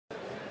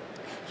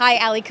Hi,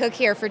 Allie Cook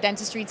here for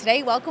Dentistry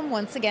Today. Welcome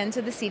once again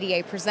to the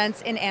CDA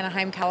Presents in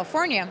Anaheim,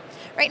 California.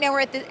 Right now we're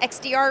at the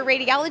XDR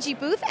Radiology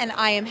booth, and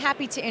I am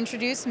happy to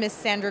introduce Miss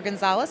Sandra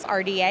Gonzales,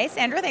 RDA.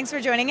 Sandra, thanks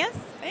for joining us.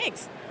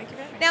 Thanks. Thank you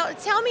very much. Now,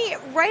 tell me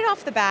right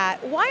off the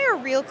bat, why are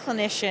real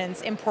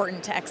clinicians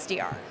important to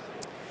XDR?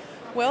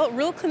 Well,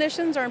 real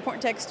clinicians are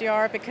important to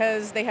XDR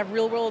because they have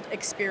real-world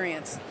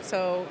experience.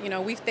 So,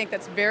 we think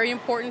that's very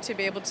important to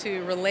be able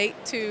to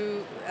relate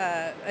to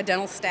a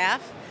dental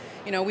staff.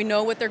 We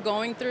know what they're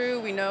going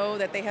through. We know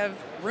that they have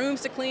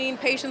rooms to clean,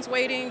 patients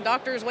waiting,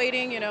 doctors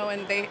waiting,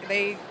 and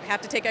they have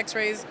to take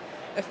x-rays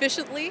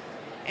efficiently.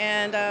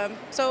 And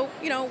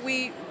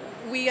we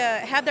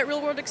have that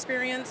real-world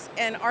experience.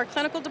 And our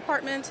clinical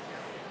department,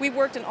 we've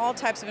worked in all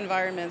types of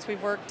environments.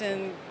 We've worked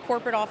in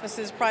corporate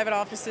offices, private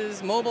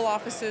offices, mobile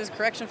offices,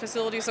 correction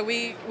facilities, so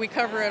we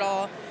cover it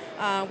all.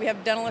 We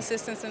have dental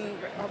assistants and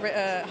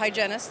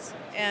hygienists.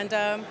 And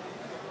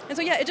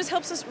so, yeah, it just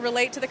helps us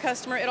relate to the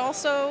customer. It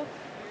also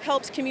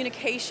helps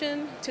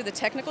communication to the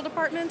technical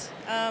department.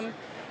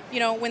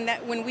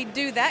 When we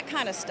do that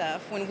kind of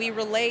stuff, when we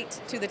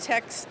relate to the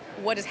techs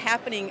what is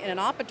happening in an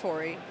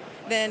operatory,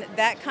 then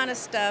that kind of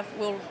stuff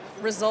will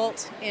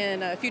result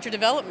in future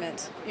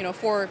development,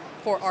 for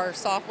our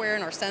software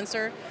and our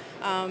sensor.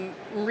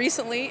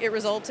 Recently, it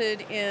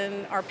resulted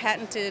in our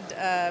patented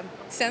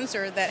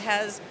sensor that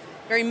has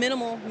very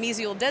minimal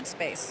mesial dead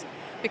space,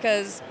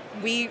 because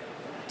we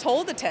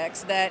told the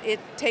techs that it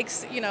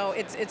takes,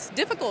 it's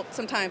difficult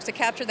sometimes to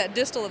capture that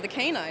distal of the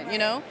canine,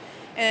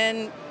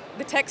 and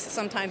the techs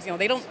sometimes,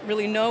 they don't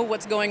really know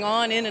what's going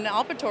on in an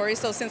operatory.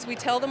 So since we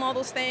tell them all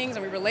those things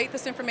and we relate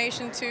this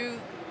information to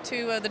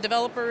the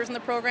developers and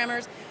the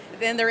programmers,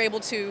 then they're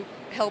able to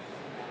help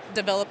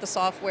develop the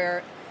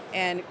software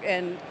and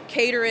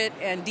cater it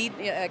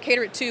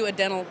cater it to a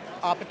dental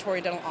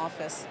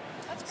office.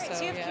 That's great.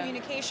 So you have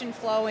communication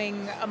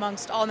flowing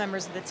amongst all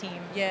members of the team.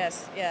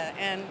 Yes, yeah,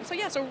 and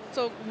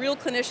so real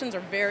clinicians are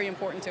very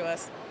important to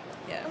us.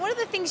 Yeah. And one of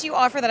the things you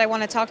offer that I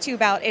want to talk to you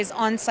about is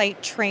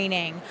on-site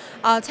training.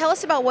 Tell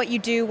us about what you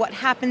do, what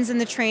happens in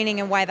the training,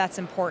 and why that's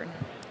important.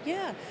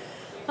 Yeah.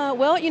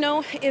 Well,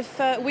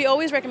 if we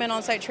always recommend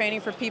on-site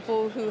training for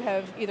people who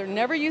have either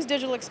never used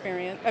digital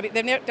experience,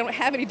 they don't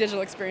have any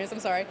digital experience,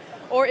 I'm sorry,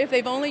 or if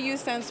they've only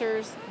used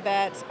sensors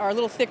that are a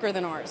little thicker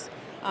than ours.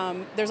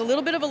 There's a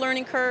little bit of a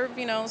learning curve,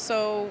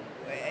 so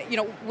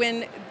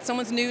when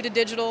someone's new to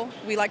digital,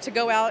 we like to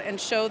go out and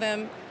show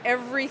them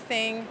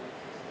everything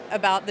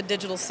about the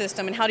digital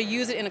system and how to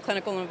use it in a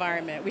clinical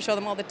environment. We show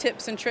them all the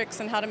tips and tricks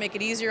and how to make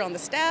it easier on the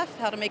staff,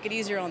 how to make it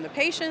easier on the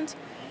patient.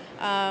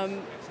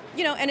 And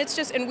it's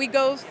just, and we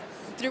go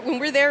through, when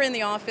we're there in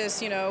the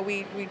office,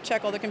 we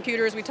check all the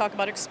computers, we talk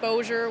about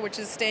exposure, which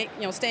is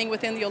staying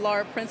within the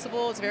OLAR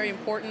principle. It's very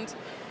important.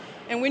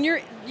 And when you're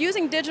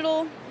using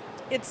digital,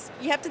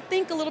 you have to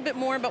think a little bit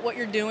more about what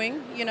you're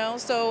doing,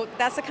 so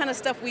that's the kind of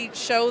stuff we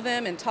show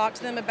them and talk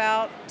to them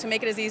about to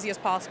make it as easy as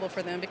possible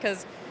for them,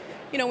 because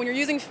when you're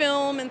using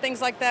film and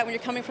things like that, when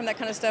you're coming from that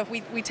kind of stuff,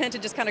 we tend to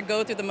just kind of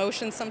go through the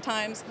motions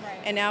sometimes.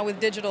 Right. And now with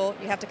digital,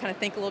 you have to kind of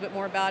think a little bit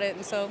more about it.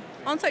 And so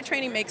on-site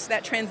training makes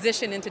that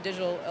transition into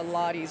digital a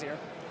lot easier.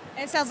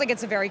 And it sounds like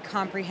it's a very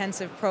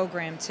comprehensive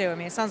program, too. I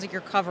mean, it sounds like you're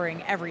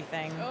covering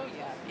everything. Oh,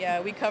 yeah.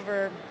 Yeah, we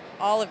cover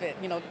all of it,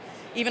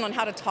 even on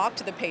how to talk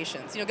to the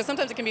patients. Because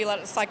sometimes it can be a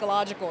lot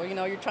psychological.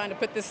 You're trying to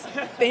put this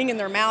thing in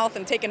their mouth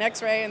and take an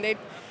x-ray, and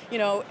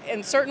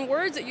and certain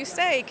words that you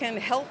say can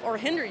help or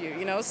hinder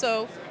you,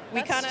 so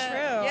we kind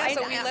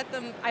of, we let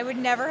them. I would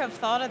never have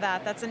thought of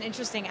that. That's an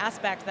interesting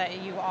aspect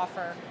that you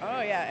offer.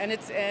 Oh yeah, and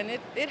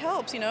it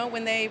helps,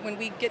 when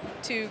we get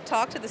to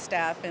talk to the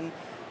staff and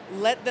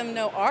let them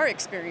know our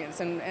experience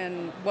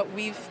and what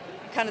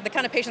the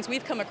kind of patients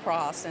we've come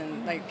across,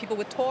 and like people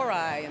with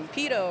tori and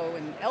pedo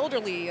and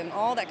elderly and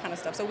all that kind of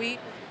stuff. So we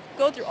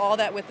go through all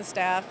that with the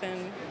staff,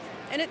 and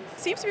it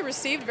seems to be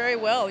received very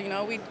well.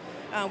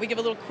 We give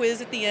a little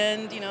quiz at the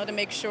end, to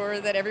make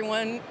sure that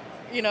everyone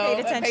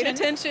paid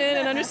attention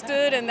and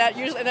understood, and that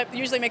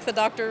usually makes the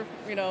doctor,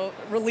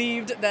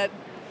 relieved that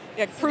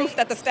proof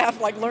that the staff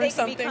learned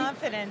something. They can be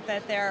confident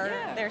that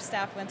their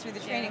staff went through the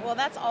training. Yeah. Well,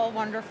 that's all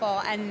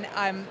wonderful, and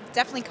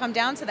definitely come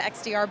down to the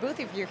XDR booth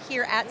if you're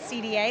here at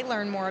CDA.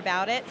 Learn more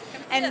about it,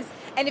 and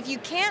if you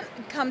can't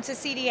come to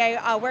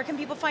CDA, where can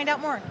people find out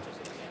more?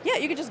 Yeah,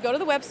 you can just go to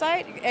the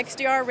website,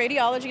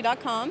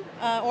 xdrradiology.com,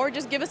 or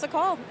just give us a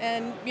call.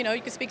 And, you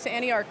can speak to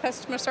any of our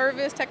customer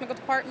service, technical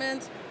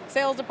department,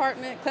 sales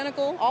department,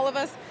 clinical, all of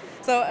us.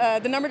 So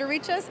the number to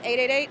reach us,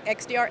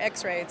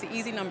 888-XDR-X-ray. It's an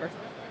easy number.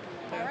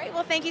 All right.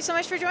 Well, thank you so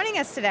much for joining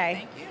us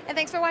today. Thank you. And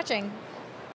thanks for watching.